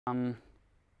I'm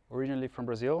originally from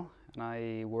Brazil, and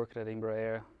I worked at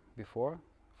Embraer before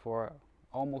for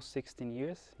almost 16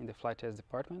 years in the flight test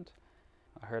department.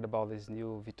 I heard about this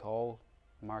new eVTOL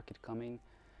market coming,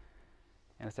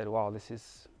 and I said, wow, this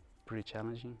is pretty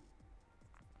challenging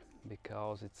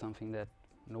because it's something that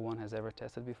no one has ever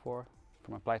tested before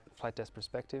from a flight test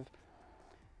perspective.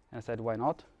 And I said, why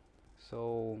not?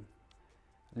 So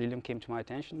Lilium came to my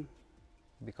attention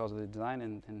because of the design,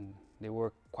 and they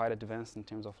were quite advanced in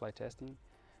terms of flight testing.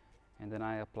 And then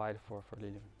I applied for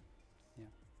Lilium. Yeah.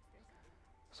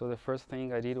 So the first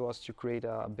thing I did was to create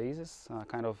a basis, a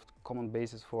kind of common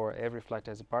basis for every flight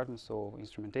test department, so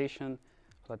instrumentation,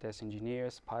 flight test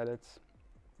engineers, pilots,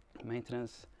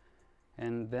 maintenance.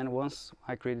 And then once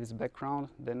I created this background,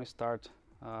 then we start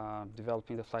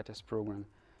developing the flight test program.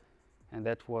 And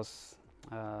that was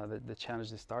the challenge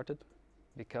that started,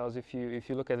 because if you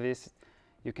look at this,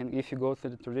 if you go to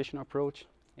the traditional approach,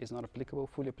 it's not applicable,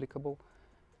 fully applicable.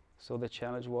 So the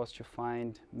challenge was to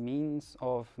find means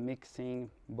of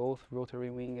mixing both rotary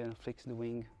wing and fixed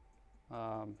wing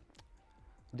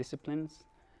disciplines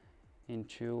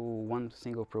into one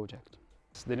single project.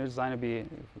 So the new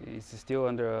design is still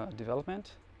under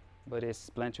development, but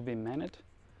it's planned to be manned.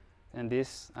 And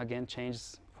this again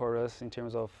changes for us in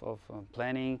terms of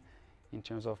planning, in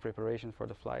terms of preparation for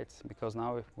the flights, because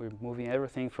now we're moving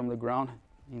everything from the ground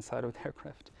inside of the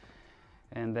aircraft.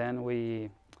 And then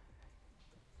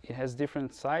it has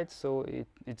different sides, so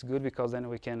it's good because then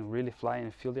we can really fly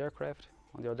and feel the aircraft.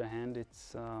 On the other hand,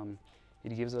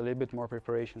 it gives a little bit more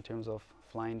preparation in terms of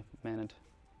flying manned,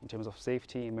 in terms of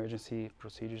safety, emergency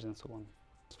procedures, and so on.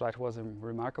 This flight was a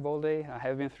remarkable day. I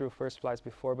have been through first flights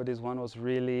before, but this one was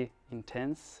really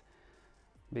intense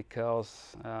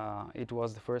because it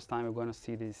was the first time we're going to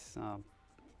see this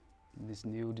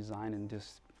new design and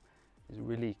this is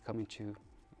really coming to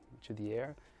the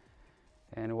air.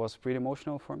 And it was pretty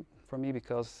emotional for me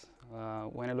because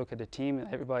when I look at the team,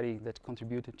 everybody that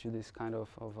contributed to this kind of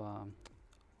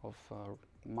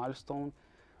milestone,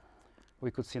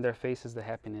 we could see in their faces the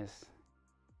happiness